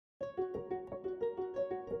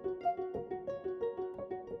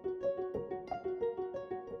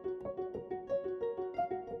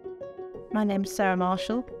My name's Sarah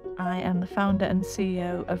Marshall. I am the founder and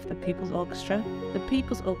CEO of the People's Orchestra. The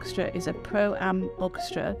People's Orchestra is a pro-am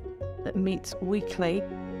orchestra that meets weekly,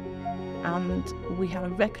 and we have a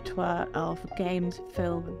repertoire of games,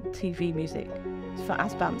 film, TV music for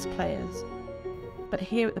advanced players. But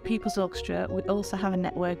here at the People's Orchestra, we also have a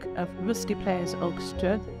network of rusty players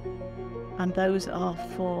orchestra, and those are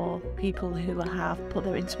for people who have put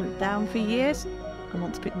their instrument down for years and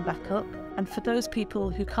want to pick them back up. And for those people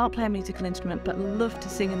who can't play a musical instrument but love to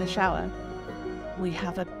sing in the shower, we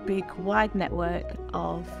have a big, wide network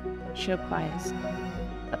of show choirs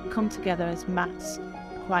that come together as mass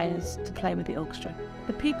choirs to play with the orchestra.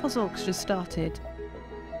 The People's Orchestra started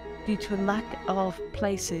due to a lack of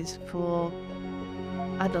places for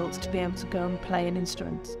adults to be able to go and play an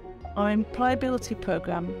instrument. Our employability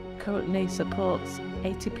programme currently supports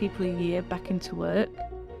 80 people a year back into work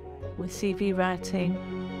with CV writing,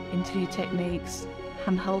 interview techniques,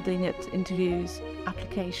 hand-holding at interviews,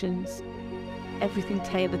 applications, everything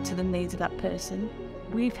tailored to the needs of that person.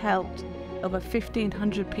 We've helped over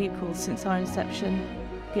 1,500 people since our inception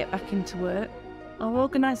get back into work. Our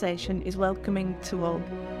organisation is welcoming to all.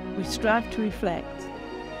 We strive to reflect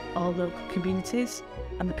our local communities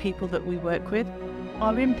and the people that we work with.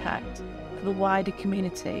 Our impact for the wider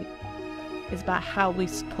community is about how we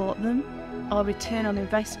support them. Our return on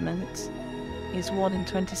investment is 1 in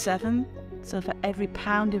 27. So for every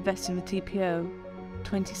 £1 invested in the TPO,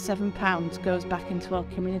 £27 goes back into our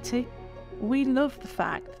community. We love the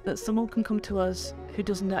fact that someone can come to us who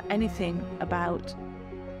doesn't know anything about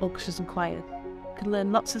orchestras and choir, can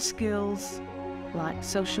learn lots of skills like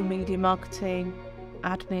social media marketing,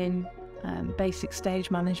 admin, basic stage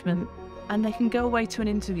management, and they can go away to an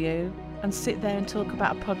interview and sit there and talk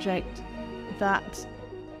about a project that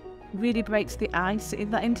really breaks the ice in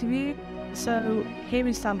that interview. So here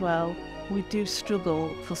in Sandwell, we do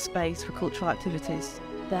struggle for space for cultural activities.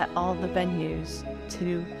 There are the venues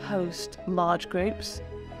to host large groups.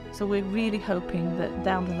 So we're really hoping that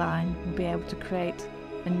down the line we'll be able to create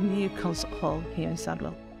a new concert hall here in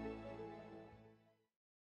Sandwell.